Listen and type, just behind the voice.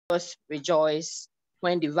rejoice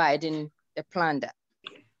when dividing the plunder.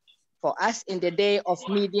 For as in the day of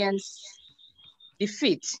Midian's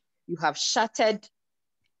defeat, you have shattered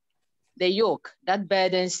the yoke that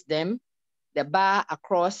burdens them, the bar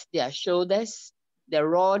across their shoulders, the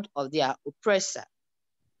rod of their oppressor.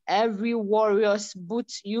 Every warrior's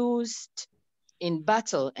boot used in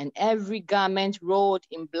battle and every garment rolled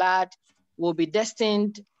in blood will be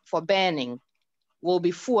destined for burning, will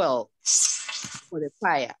be fuel for the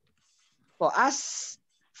fire.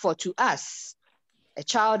 For to us, a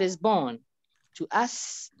child is born, to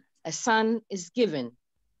us, a son is given,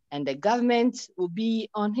 and the government will be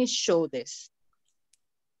on his shoulders.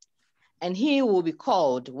 And he will be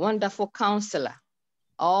called Wonderful Counselor,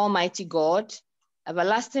 Almighty God,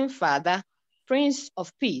 Everlasting Father, Prince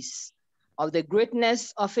of Peace. Of the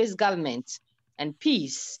greatness of his government and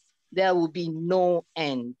peace, there will be no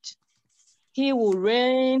end. He will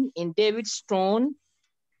reign in David's throne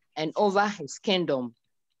and over his kingdom,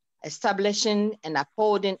 establishing and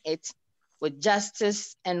upholding it with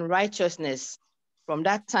justice and righteousness from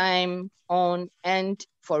that time on and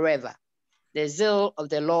forever. The zeal of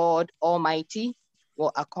the Lord Almighty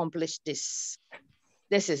will accomplish this.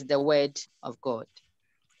 This is the word of God.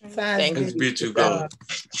 Thanks be to God.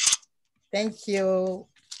 Thank you,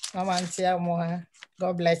 Mama Antiamoa.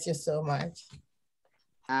 God bless you so much.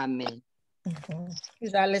 Amen.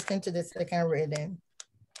 Please are listening to the second reading.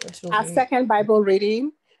 Our second Bible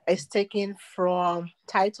reading is taken from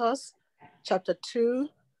Titus chapter 2,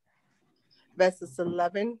 verses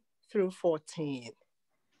 11 through 14.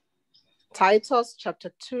 Titus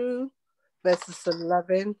chapter 2, verses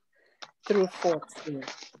 11 through 14.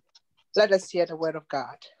 Let us hear the word of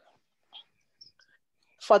God.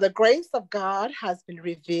 For the grace of God has been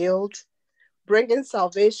revealed, bringing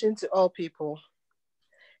salvation to all people.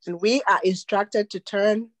 And we are instructed to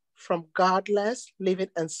turn from godless living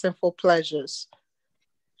and sinful pleasures.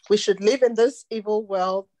 We should live in this evil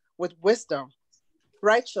world with wisdom,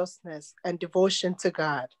 righteousness, and devotion to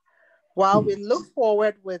God, while we look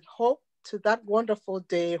forward with hope to that wonderful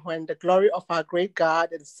day when the glory of our great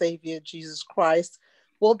God and Savior, Jesus Christ,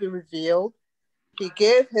 will be revealed. He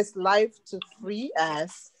gave his life to free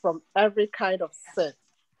us from every kind of sin,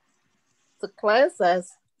 to cleanse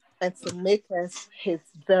us and to make us his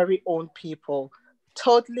very own people,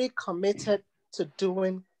 totally committed to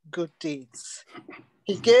doing good deeds.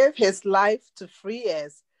 He gave his life to free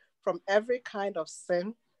us from every kind of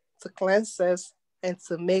sin, to cleanse us and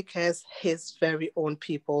to make us his very own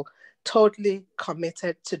people, totally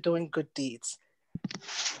committed to doing good deeds.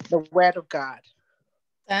 The word of God.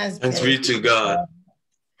 Thanks be to God.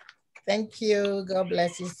 Thank you. God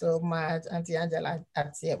bless you so much, Auntie Angela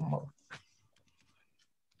Atiemo.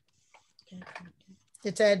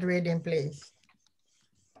 The third reading, please.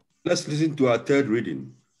 Let's listen to our third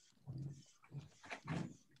reading.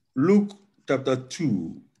 Luke chapter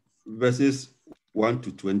 2, verses 1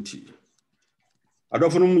 to 20.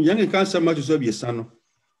 Adofonum yang kan sama to so biesa no.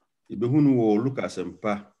 Ibehunu wo Luke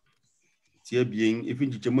asempa. Tie bien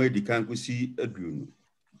ifin chichemo edi kan kusi aduonu.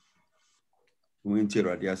 Wenti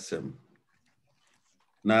rade asem.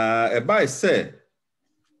 Na eba ise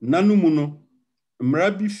nanumu no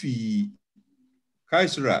mmara bi fi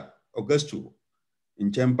Kaisera Augusto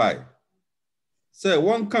nchen bai. Say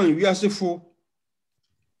one kan wiasefo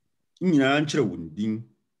nyina nkyere wondin.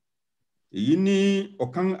 Eyi ni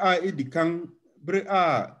okan a edikan bre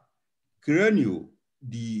a Kirenio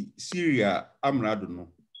di Syria amrado no.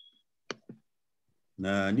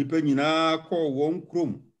 Na nipa nyina ko won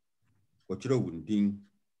krom ko kyere wondin.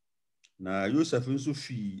 Na Joseph nso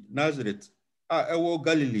fi Nazareth a ewo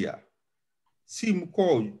Galilea sim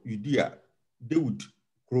ko Judea David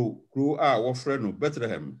kro a wofre no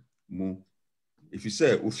Bethlehem mu. If you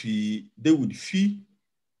say ofi David fi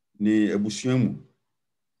ni abusua mu.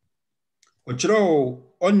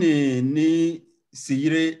 Ochiro oni ni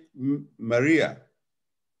siyire Maria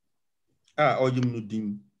a ojim no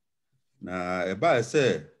din na eba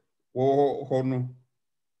se wo ho no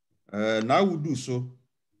na wudu so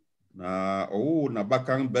na owo na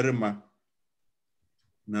bakan berima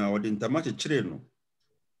na odintama chire no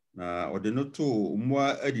na odenoto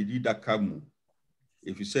umwa adidi dakamu.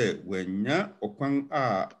 If you say wenya okwan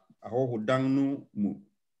a ahohodan no mu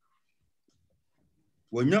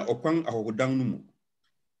wenya okwan ahohodan no mu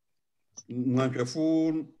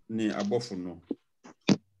nwanhwefo ne abofo no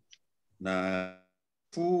na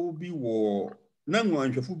fu bi wo na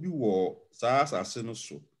nwanhwefo bi wo saa asase no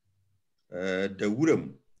so da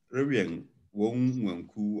wuram rewen won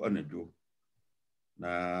nwanku anadwo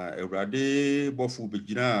na Ewurade bofo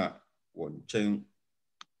begina won chen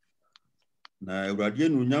na Ewurade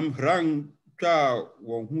nunyam hran twa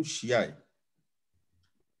won hu hyiai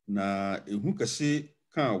na ehu kese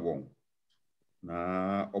kan won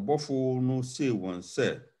na obofo no sei won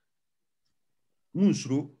se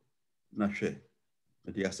munsuro na hwe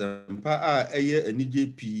de asampa a eye anije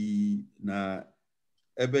pi na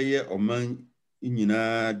ebeye oman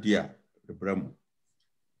nyina dia rebramo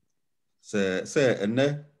se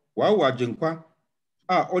ene wa agyenkwa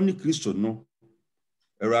a oni Kristo no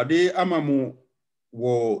Awurade amamu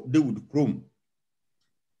wo David krom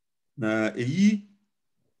na eyi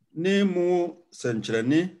ne mu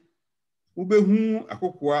senkyerene ubehu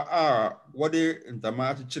akokoa a wode ntama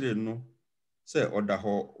akyekyere no se oda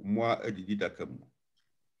ho moa adidi daka mu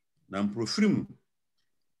na mprofirim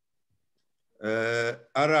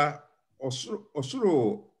ara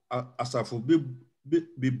osoro asafo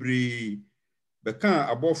bebre beka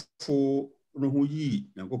abofo no ho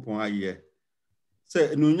yi Nyankopɔn aye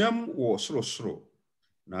se enunyam wo soro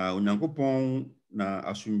na Onyankopɔn na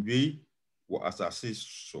asomdwei wo asase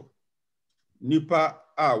so nipa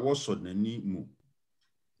a woso nani mu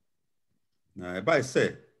na ebai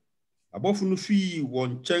se abofo no fi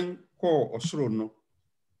won chen kɔ osoro no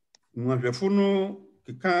nwahwefo no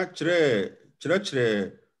keka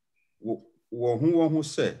kyerɛ wo ho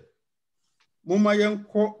se moma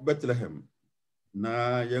yenkɔ Bethlehem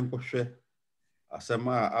na yenkɔhwɛ asɛm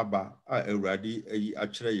a aba a Awurade ayi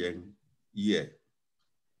akyerɛ yen ye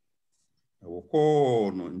na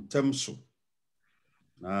wokɔ no ntem so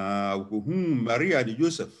na wohu Maria de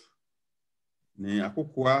Joseph ne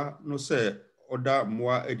akokoa no se oda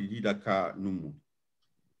moa adidi daka no mu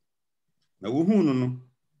na wohu no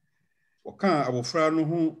woka abofra no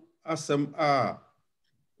ho asɛm a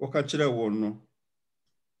woka kyerɛ won no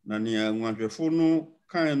na ne nwahwefo no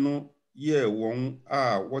kan no ye won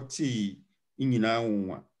a wote nyina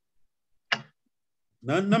wonwa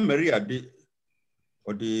na Maria de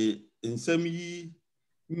ode nsɛm yi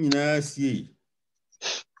nyina sie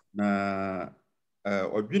na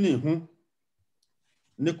odwene ho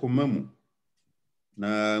ne koma mu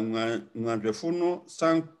na nwahwefo no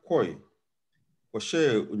san koi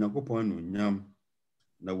wɔhyɛ Onyankopɔn no nyam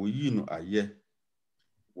na woyi no ayɛ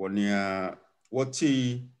wɔnea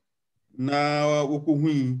wɔte na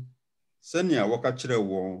wokohui sɛnea wɔka kyerɛ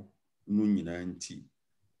wɔn no nyina nti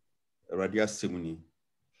Awurade asɛm ni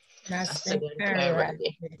Thank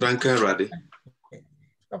you, Raddy.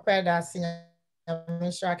 Papa that's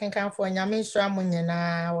I'm sure I can come for Yamisha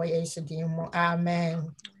Munina or Yeshudimo.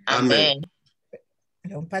 Amen. Amen.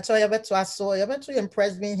 Pacho Yabetua so you're to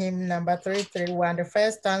impress me him number 331. The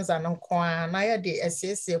first stanza no kwan. I had the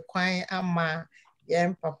SSC Quine Ama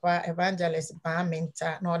Yem Papa Evangelist Baah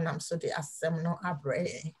Mintah no nam so the assem no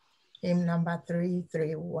abre. Him number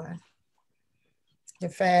 331. The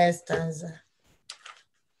first stanza.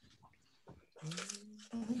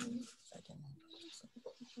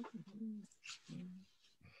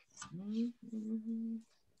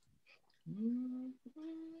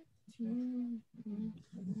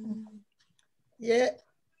 Yeah,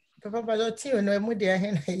 Papa Balotio no mudia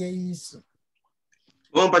hena yesu.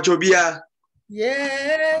 One Pachobia.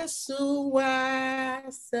 Yesu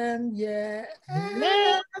wasem ye.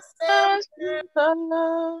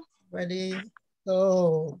 Ready?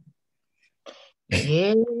 Go.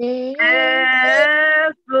 Yesu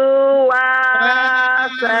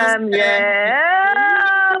wasem ye.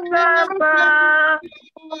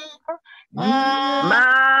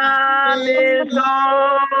 Mami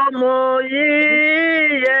somo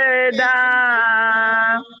yeda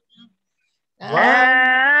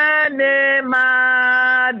ene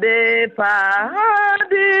ma de pano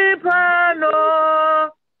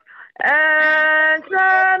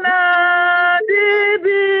enchana di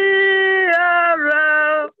biara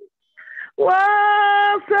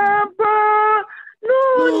wasapa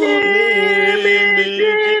nuni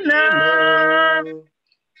midina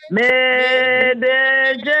Medejena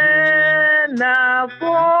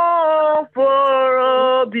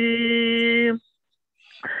forobi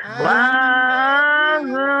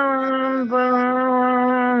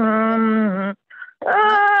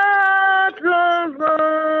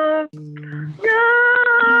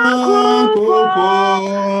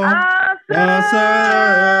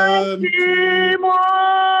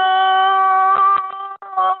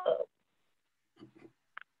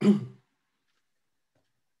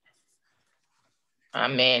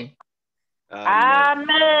Amen.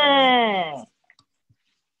 Amen.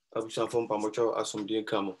 Abusha from Pamocho asumdi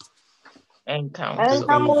kamo.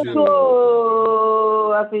 Enkamuto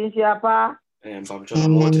afinsiapa. Pamocho na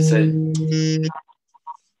more to say.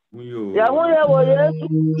 Yahuya wo Yesu.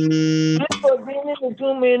 Biko bini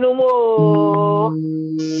mitumi numo.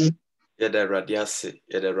 Yede radiasi.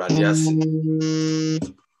 Yede radiasi.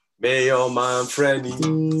 May your man friendly.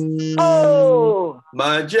 Oh,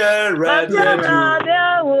 My dear my dear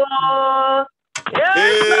radiatu.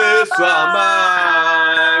 yes,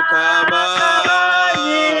 Mama, come on.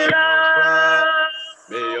 Kamanyira.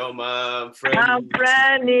 May your man I'm friendly.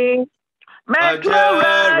 friendly. My dear Metro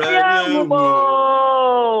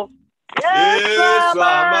radiatu. yes,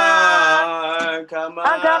 Mama, come on.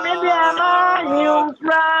 you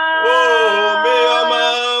Oh, may your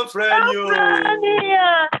man friend you.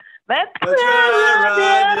 My dear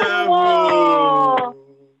radiatu.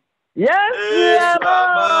 Yes,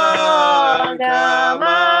 Mama, come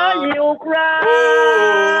on. you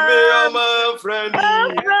Oh, may your cry. man friendly.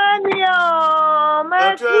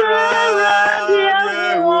 My Jesus,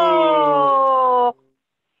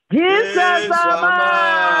 Yes,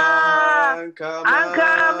 Mama, come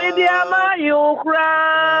on. you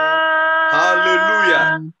cry.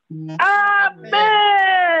 Hallelujah. Amen.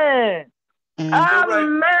 All right.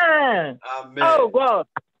 Amen. Amen. Oh God.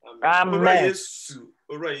 Amen. All right, Amen. yes.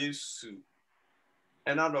 All right, yes.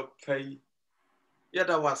 And I don't pay. Yeah,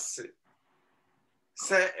 that was it.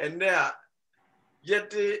 Say, and there, yet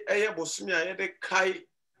the air was me, I had a kai.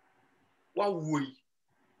 What way?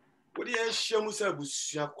 What do you show me?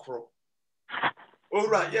 Was your crop? All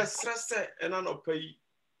right, yes, say, and I don't pay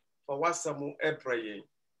for what some more praying.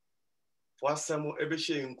 For some more every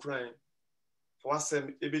shame crying. For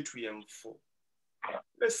some every tree and four.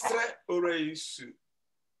 Let's try all right, yes.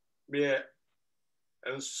 Me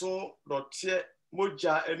and so not yet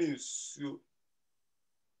moja any su.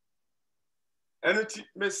 And it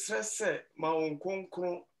may stress my own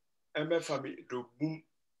concron and my family do boom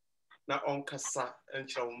na on kasa and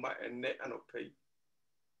chawma and net and pay.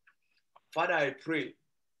 Father, I pray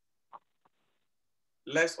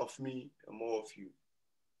less of me and more of you.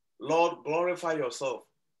 Lord, glorify yourself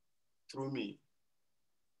through me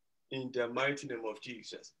in the mighty name of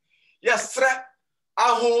Jesus. Yes, sir.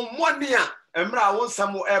 Ahom monia emra won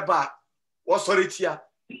samo eba was here.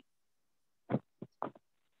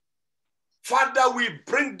 Father, we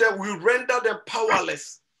render them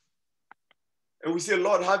powerless. And we say,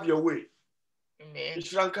 Lord, have your way. Amen.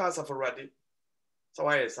 So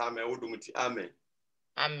I say, Amen. Amen.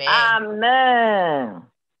 Amen.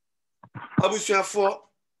 Amen.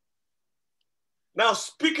 Now,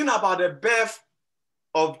 speaking about the birth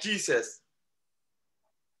of Jesus,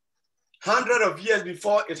 100 of years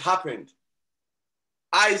before it happened,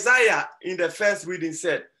 Isaiah in the first reading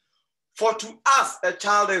said, "For to us a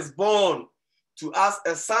child is born, to us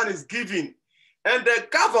a son is given, and the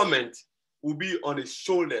government will be on his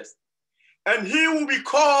shoulders. And he will be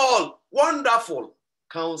called Wonderful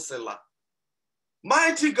Counselor,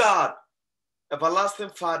 Mighty God, Everlasting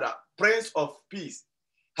Father, Prince of Peace."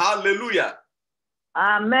 Hallelujah.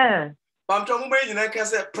 Amen.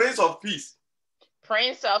 Prince of Peace.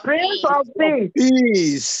 Prince of Prince Peace. of Peace.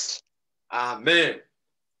 Peace. Amen.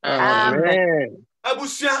 Amen.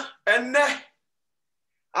 Abusia ene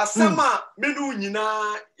asama menu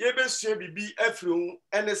nyina yebesua bibi afiri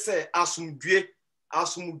ene se asumdue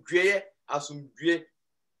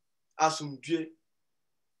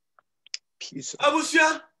Peace.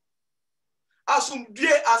 Abusia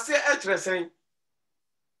asumdue ase etresen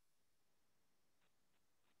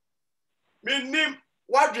menim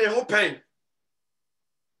wadwe ho pen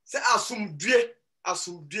se asumdue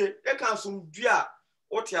e kan asumdue a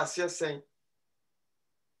wote ase sen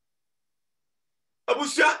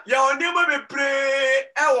abusia ya onema be pre e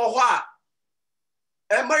wo ho a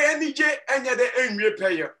e ma ya nije enye de enwie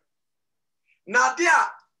peye na de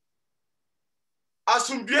a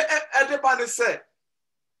asumdue e de ba ne se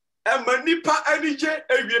e ma nipa enije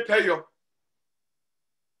enwie peye.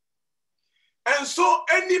 And so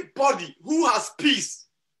anybody who has peace,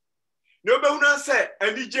 nobody say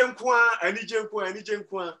enije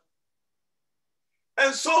nkwa.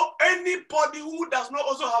 And so anybody who does not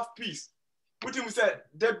also have peace, put him say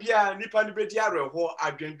debia nipa ni bedi areho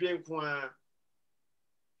adwendwen nkwa.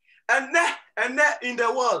 And there in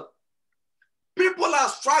the world, people are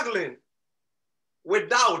struggling with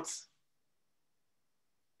doubts.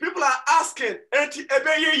 People are asking, enti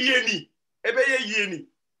ebeye yeni.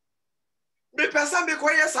 Me person be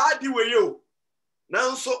koye sa di we yo.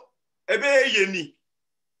 Nanso ebeye yeni.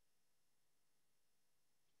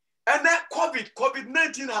 And that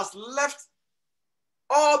COVID-19 has left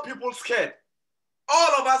all people scared.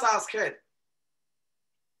 All of us are scared.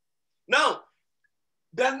 Now,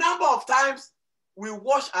 the number of times we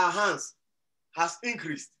wash our hands has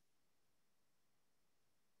increased.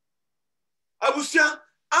 Abusia,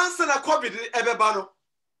 answer na COVID ebebano.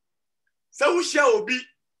 Se wo share obi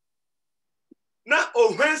na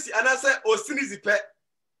ohwensi and I say osinizipe.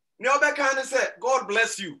 Neobe can say God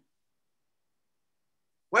bless you.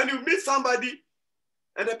 When you meet somebody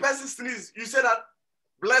and the person sneezes, you say that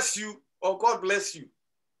bless you or God bless you.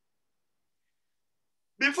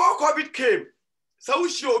 Before COVID came, so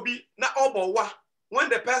be na obowa. When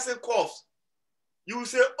the person coughs, you will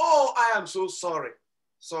say, oh, I am so sorry.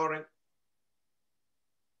 Sorry.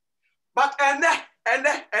 But ene.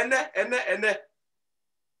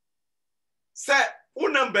 Say,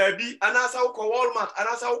 unam baby, anasa uko Walmart,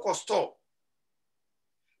 anasa uko store.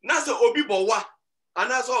 Nasa obi bowa,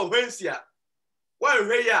 anasa owensia. One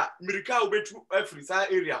way ya, mirika ubetu every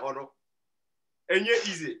area hono. Enye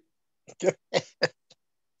easy.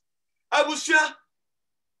 Abusia,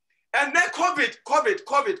 and then COVID.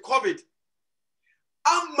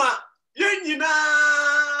 Ama yenyina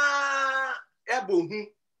ebohu.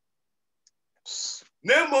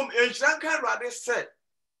 Nemom enhranka rade se.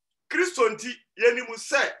 Kristo nti yenimu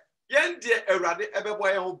se yendie erade ebebo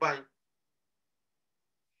ye ho ban.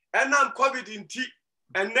 Enam COVID nti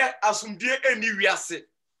ene asumdie eni wiase.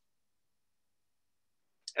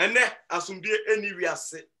 Ene asumdie eni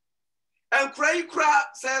wiase. And cry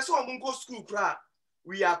says so go school cry.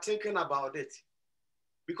 We are thinking about it.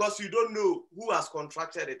 Because you don't know who has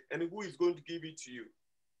contracted it and who is going to give it to you.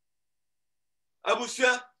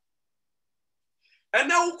 Abusia. And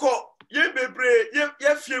now ye bebre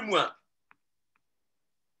ye fiemua.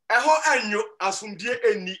 Eho anyo asumdie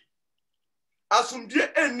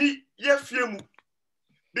eni ye fiemu.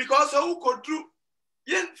 Because who could do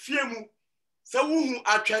ye fiemu. So who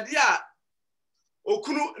atwade a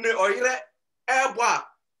okunu ne oyire ebo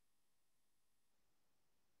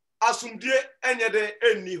asumdie enyede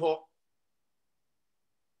eni ho.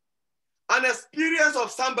 An experience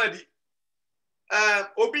of somebody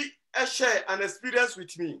obi share an experience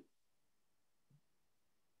with me.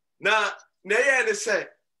 Na ye ne say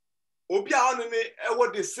obi a on ne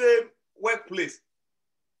the same workplace.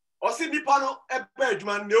 Osi nipa no ebe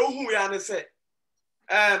adwuma ne ohun ya ne say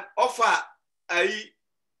offer ai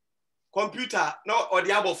computer na or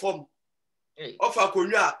the abo form. Offer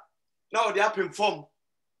konwa na or the apem form.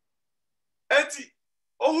 Enti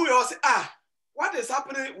ohun ya say what is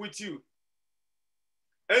happening with you?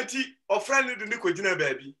 Enti ofriend do ni kogina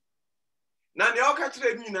baby. Na ne o ka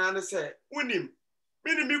kire ni na ne say unim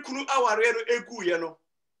mini mi kunu aware no egu ye no.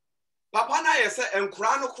 Papa na ye say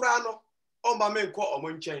enkura no o ma me nko omo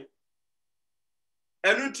nchen.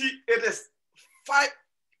 Enunti it is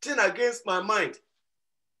fighting against my mind.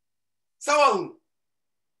 Sawahu.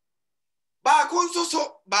 Ba konso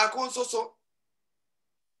so.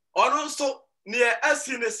 Ononso ne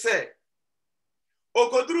asi ne say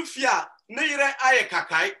okoduru fia ne yire aye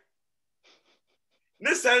kakai.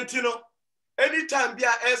 Ne sentino anytime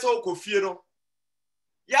bia eso okofie no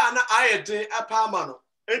ya na aye den apama no.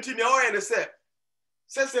 Enti ne o ye ne say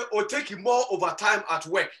o take more overtime at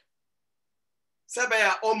work.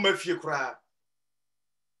 Sebeya on mafie kra.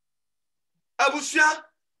 Abusia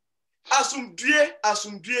asumdue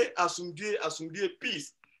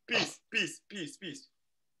peace.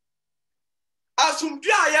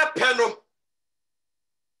 Asumdue aye peno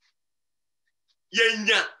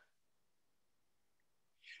yenya.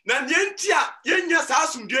 Na yenya sa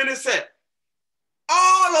asumdue ne say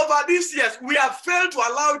all over these years we have failed to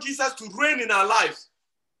allow Jesus to reign in our lives.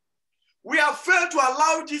 We have failed to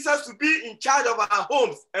allow Jesus to be in charge of our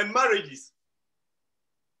homes and marriages.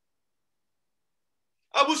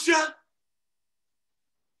 Abusia,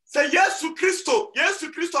 say yes to Christo, oh yes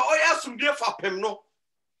to dear fapem no.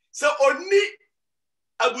 Say oni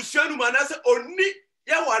abusia nu manase oni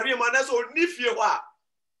ya wari manase oni fiewa.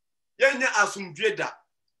 Yenya asumdue da.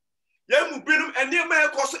 Ye mu binum ene ma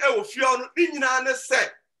ekoso e wo fie no ni nyina ne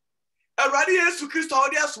se. Awurade Yesu Kristo o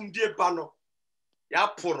de asumdue ba no. Ya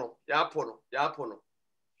pono.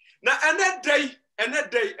 Na ene day.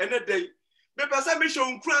 Me pesa me show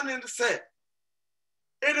nkran and say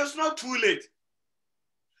it is not too late.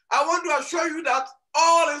 I want to assure you that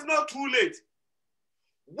all is not too late.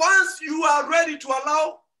 Once you are ready to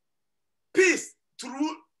allow peace to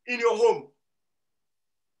rule in your home,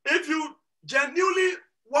 if you genuinely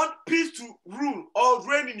want peace to rule or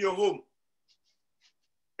reign in your home,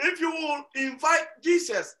 if you will invite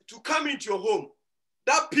Jesus to come into your home,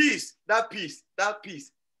 that peace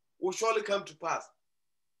will surely come to pass.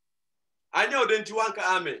 I know that you want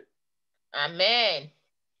amen. Amen.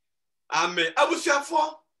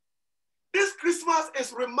 Abusiafo, this Christmas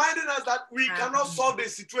is reminding us that we cannot solve the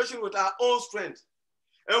situation with our own strength.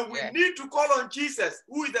 And we need to call on Jesus,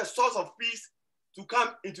 who is the source of peace, to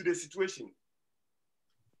come into the situation.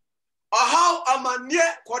 How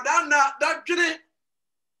amanye kodana that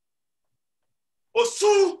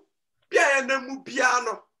Osu bia na mu bia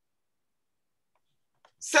no.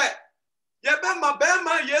 Se ye be ma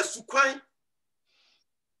Yesu kwan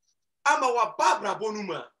ama wa babra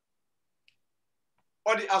bonuma.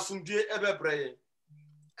 Odi asumdie ebe breye.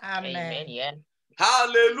 Amen. Amen. Yeah.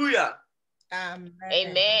 Hallelujah. Amen.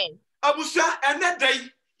 Amen. Abusia ene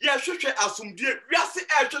day ye hwehwe asumdie wiase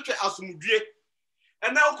hwehwe asumdie.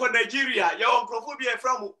 Ena uko Nigeria ye onkrofo bi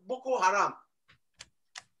efra Boko Haram.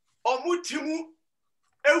 Omutimu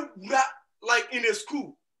ewura like in a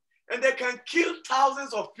school, and they can kill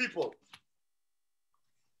thousands of people.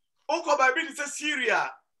 Unko Bible says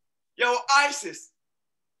Syria, your ISIS,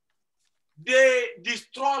 they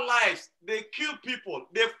destroy lives, they kill people,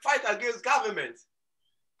 they fight against governments.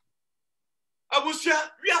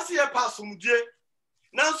 Abusia, we are seeing pasumdie.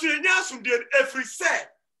 Now, so every say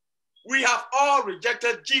we have all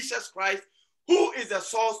rejected Jesus Christ, who is the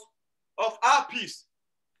source of our peace.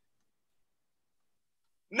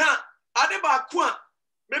 Now, adeba kwa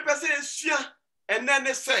me pese esia and then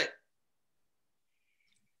they say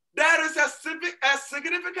there is a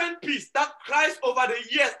significant peace that Christ over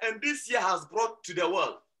the years and this year has brought to the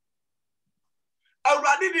world.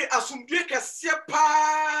 Already the asumdue kese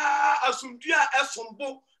pa asumdue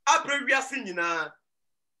esombo abrewiase nyina.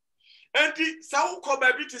 And the Saul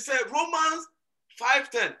Bible to say Romans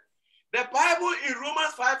 5:10. The Bible in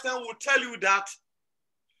Romans 5:10 will tell you that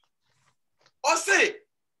or say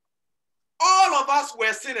all of us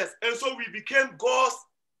were sinners, and so we became God's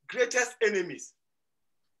greatest enemies.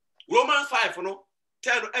 Romans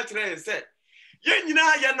 5:10 and said, Ye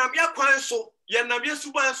nyina ye nam ya kwan so, ye nam ye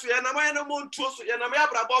suban so, ye nam ya na montuo so, ye nam ya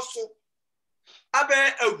brabɔ so.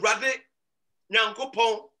 Abe Awurade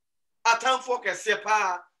Nyankopɔn atamfo kɛse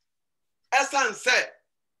pa. Esan sɛ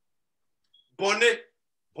bɔne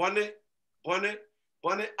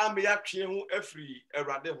ame ya twe ho afiri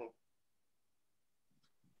Awurade ho.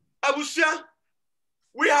 Abusia,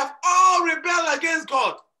 we have all rebelled against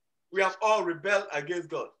God. We have all rebelled against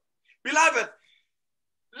God. Beloved,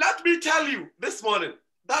 let me tell you this morning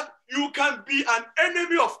that you can be an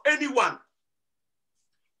enemy of anyone.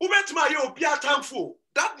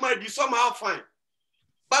 That might be somehow fine.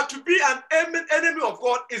 But to be an enemy of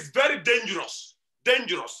God is very dangerous.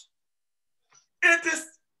 Dangerous. It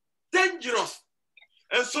is dangerous.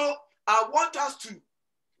 And so I want us to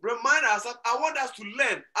remind ourselves, I want us to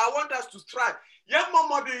learn, I want us to strive.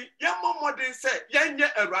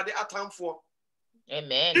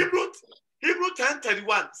 Amen. Hebrew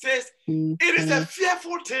 10:31 says, it is a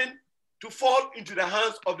fearful thing to fall into the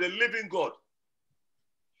hands of the living God.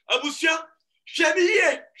 Abusia,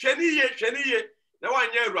 sheniye. Na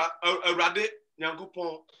wanye Awurade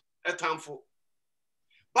Nyankopɔn etamfo.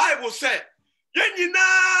 Bible say, ye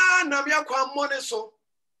nyina nam yakwa mmɔne so.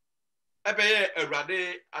 Ebeye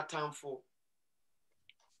Awurade atamfo.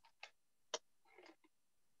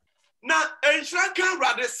 Na enhranka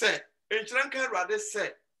Awurade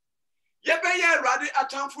say, yebeye Awurade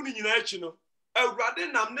atamfo ni nyina achi no.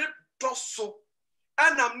 Awurade nam ne dɔ so,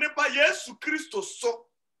 enam ne ba Yesu Kristo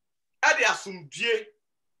so, ade asomdue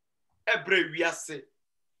ebre wiase.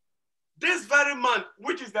 This very month,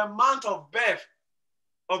 which is the month of birth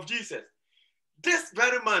of Jesus, this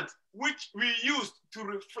very month, which we use to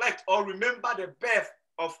reflect or remember the birth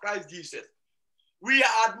of Christ Jesus, we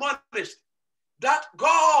are admonished that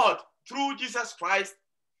God, through Jesus Christ,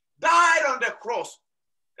 died on the cross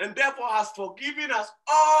and therefore has forgiven us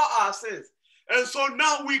all our sins. And so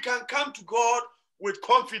now we can come to God with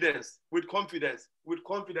confidence,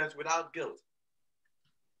 without guilt.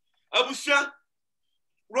 Abusia,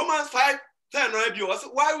 Romans 5:10 was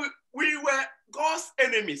while we were God's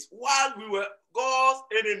enemies,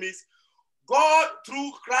 God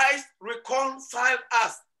through Christ reconciled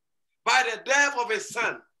us by the death of his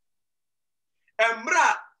son.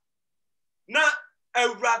 Emra na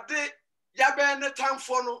Awurade yabe ne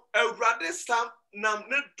tamfo no Awurade sam nam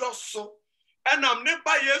ne doso enam ne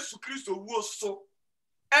ba Yesu Kristo wo so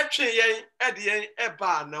etwe yen ede yen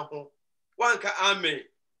eba na ho wanka amen.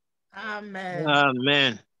 Amen.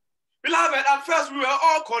 Amen. Beloved, at first we were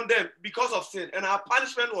all condemned because of sin, and our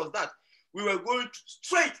punishment was that we were going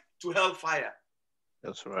straight to hellfire.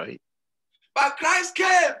 That's right. But Christ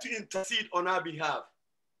came to intercede on our behalf.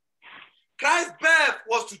 Christ's birth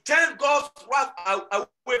was to turn God's wrath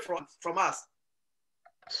away from us.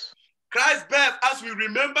 Christ's birth, as we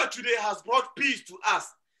remember today, has brought peace to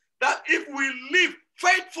us. That if we live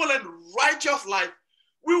faithful and righteous life,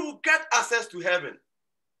 we will get access to heaven.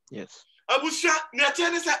 Yes. Abusha,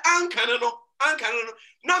 Nathan is an ankanano,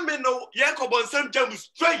 na me no Yakobon Sam Jam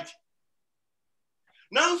straight.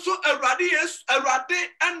 Now so a radi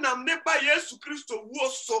and nam neba Yesu Christo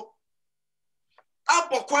was so.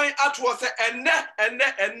 abokwan atwo se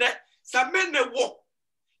enne samene wo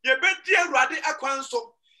ye bedi Awurade akwan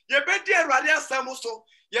so ye bedi Awurade asam so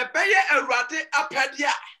ye beye Awurade apede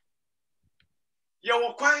a ye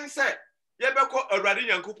wo kwan se ye beko Awurade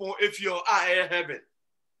Nyankopon efio a heaven.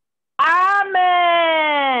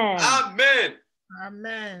 Amen. Amen.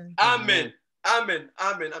 Amen. Amen. Amen.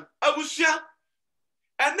 Amen. Abusia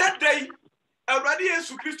and that day Awurade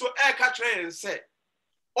Yesu Kristo ka kyerɛ yɛn sɛ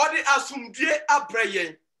ɔde asomdue abrɛ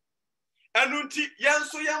yɛn ɛno nti yɛn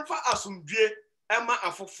so yɛmfa asomdue ɛma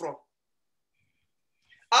afoforo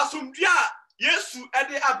asomdue a Yesu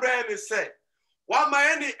ɛde abrɛ yɛn sɛ wama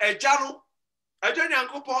yɛn ne agya no agya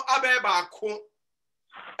Nyankopɔn abɛɛ baako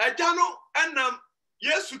agya no ɛnam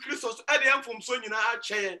Yesu Kristo so ɛde mfomso nyinaa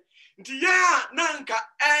akyɛ yɛn nti yɛn a nanka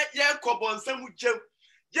yɛ kɔbɔnsam gyem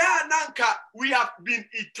yeah, nanka, we have been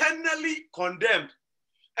eternally condemned.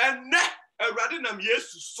 And ne Awurade nam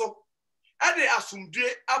Yesu so. Ade asumdue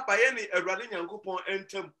abaye ne Awurade Nyankopon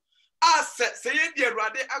entem. Se ye di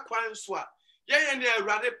Awurade akwan so a. Ye ne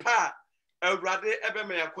Awurade pa. Awurade ebe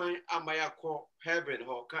me yakwan amayakọ heaven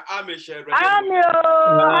ho. Ka amen share Awurade. Amen.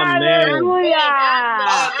 Hallelujah.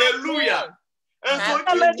 Hallelujah. And so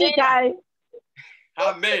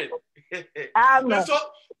Amen. Amen. And so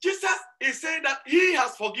Jesus is saying that he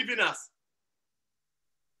has forgiven us.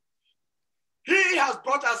 He has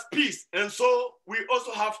brought us peace. And so we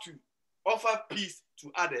also have to offer peace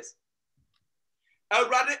to others.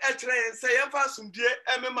 Awurade etre en say yemfa sumdie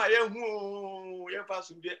emema yehu yemfa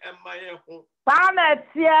sumdie emma yehu.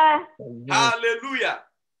 Hallelujah.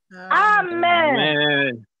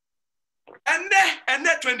 Amen. And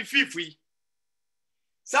then 25th we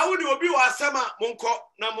Saudi obi wa asema monko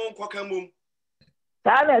na monko kamum.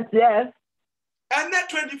 Yes. And then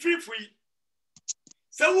 25th we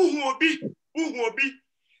say who obi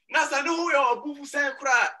na sa no ho ya obufu say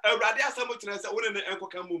kra Awurade asemo kire say wona na enko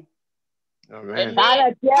kamum. Amen.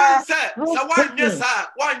 Yes. Say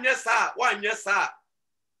wanye sa.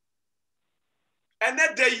 And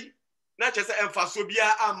that day na che say emfaso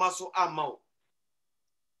bia amaso amaw.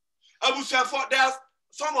 Abusuafo, there's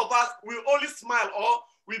some of us will only smile or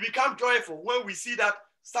we become joyful when we see that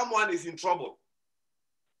someone is in trouble.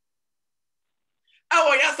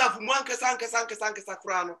 Awo yasafu mwankesa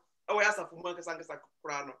kurano. Awo yasafu mwankesa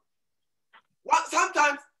kurano.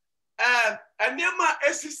 Sometimes enema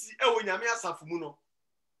esisi ewo nyame asafu mu no.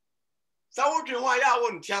 Sa wodwe ho aya wo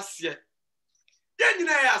ntiase. Ye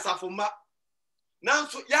nyina ya asafu ma.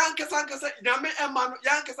 Nanso yankesa nyame ema no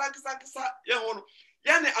yankesa ye ho no.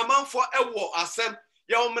 Ye ne amanfo ewo asem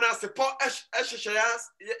ye omena sepo ehyehyɛ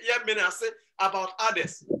ye menase about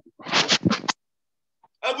others.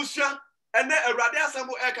 Abusia ene Awurade asem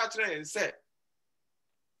eka kyerɛ yɛn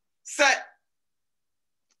sɛ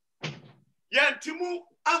yɛntimu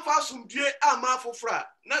amfa asomdue ama afofra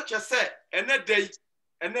na kyɛ sɛ ene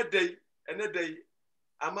day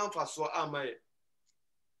amanfa so ama ye.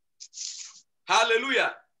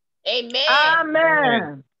 Hallelujah. Amen.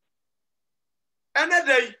 Amen. Ene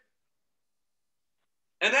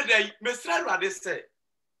day Mr. Awurade sɛ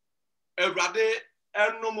Awurade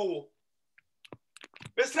enomo.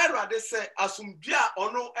 Mr. Awurade sɛ asomdue a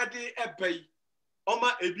ɔno ɛde ɛbɛyi ɔma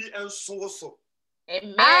ebi enso so.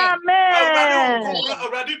 Amen. Amen.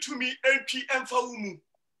 Awurade tumi entwi emfa wo mu.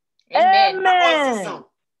 Amen.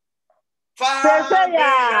 Famia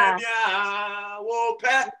wo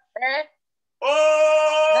pe.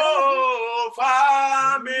 Oh,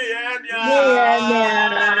 famia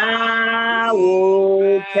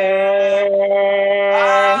wo pe.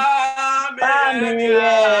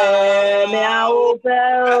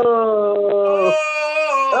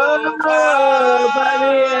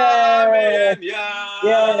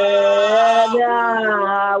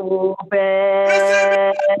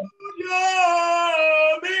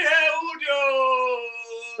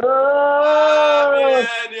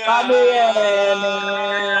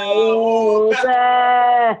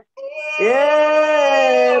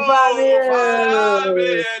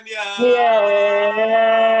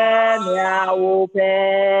 Famia wo pe.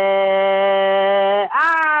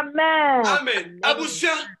 Amen.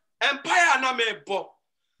 Abusia empire na mebo.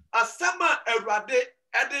 Asama Awurade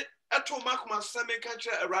ede eto makoma same ka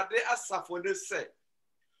kire Awurade asafo ne se.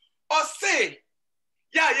 O se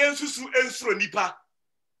ya yensusu ensuro nipa.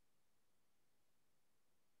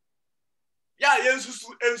 Ya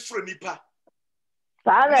yensusu ensuro nipa.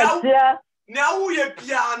 Na wo ye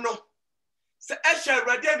bia no. Se ehye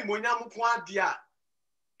Awurade animonyam ko ade a.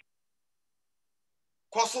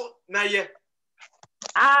 Koso na ye.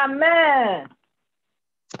 Amen.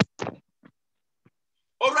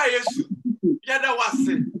 Ora Yesu, yada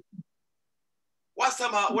wase.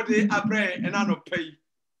 wasama what they abre and I no pay.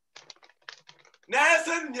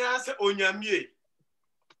 Nasa onyamie.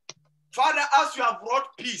 Father, as you have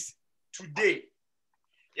brought peace today,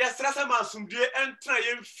 yes, Rasa Masumdie and try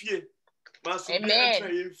and fear. Masumdie and try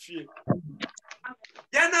and fear.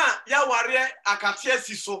 Yana, ya warrior, akatia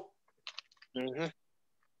siso.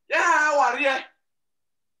 Ya warrior,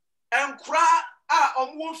 and cry,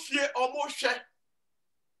 almost fear, almost share.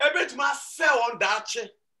 A bit must sell on that chair.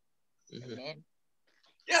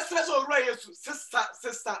 Yes, that's all right,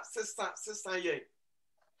 sister, yeah.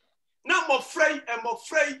 Now I'm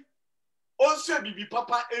afraid, also be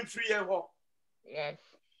papa and free and ho. Yes.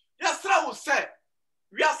 Yes, I will say,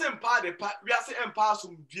 we are saying we are saying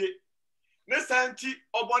some vie. Nesanti,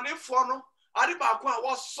 obone fono, Adibakwa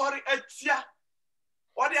was sorry at tia.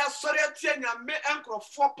 Or they are sorry at tia, and me uncle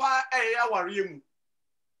for pa a warrior.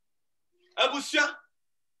 Abusia.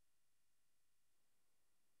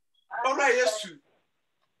 All right, yes, you.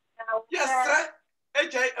 Yes, sir.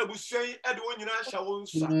 AJ Abusia, Edwin, you know, shall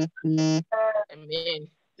Amen.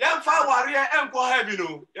 Young fire warrior and go heaven,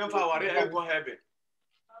 no. Young fire warrior and go heaven.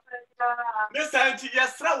 Nesanti,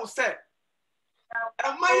 yes, I will say.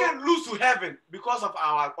 Am I lose to heaven because of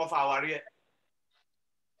our rear?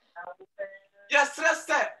 Yes,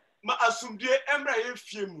 sir. Ma asumdie emra ye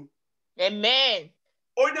fiemu. Amen.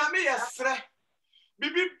 Onyame yes, sir.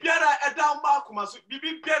 Bibi biara eda ma akumaso.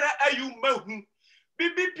 Bibi biara ayu mahu.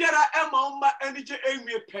 Bibi biara ema umma enije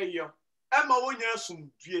enwie peyo. Ema wonya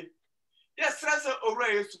asumdie. Yes, sir. Owura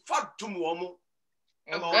Yesu fatum wo mo.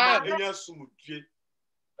 Ema umma enya asumdie.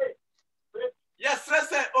 Yes,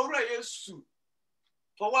 sir. Owura Yesu.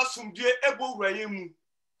 For what some dear ebo rayimu.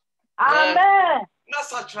 Amen.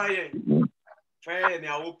 Nasa try. Fair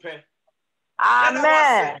na ope.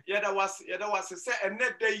 Amen. Yada was say a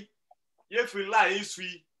net day. Ye free line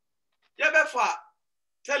sweet. Ye befa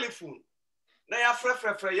telephone. Na ya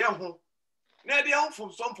frefre ye ho. Na de on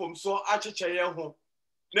from so acheche ye ho.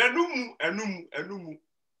 Na enum.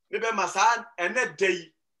 Ne be masa a net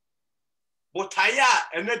day. But aya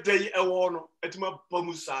a net day e wo no etima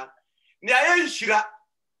bamusa. Ne aye nhira.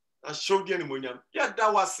 I showed you any yeah,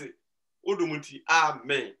 that was it. Udumuti.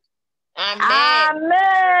 Amen. Amen.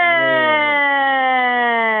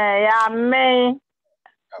 Amen.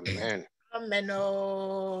 Amen. Amen.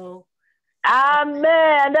 Oh.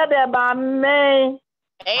 Amen. Amen.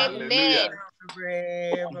 Amen.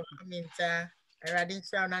 Mintah. Radin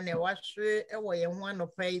Shauna ne washe ewo ye ho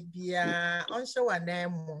anopa bia onse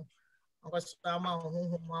wanam ngo so ama ho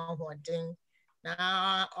ho den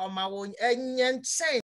na oma wo enye nchen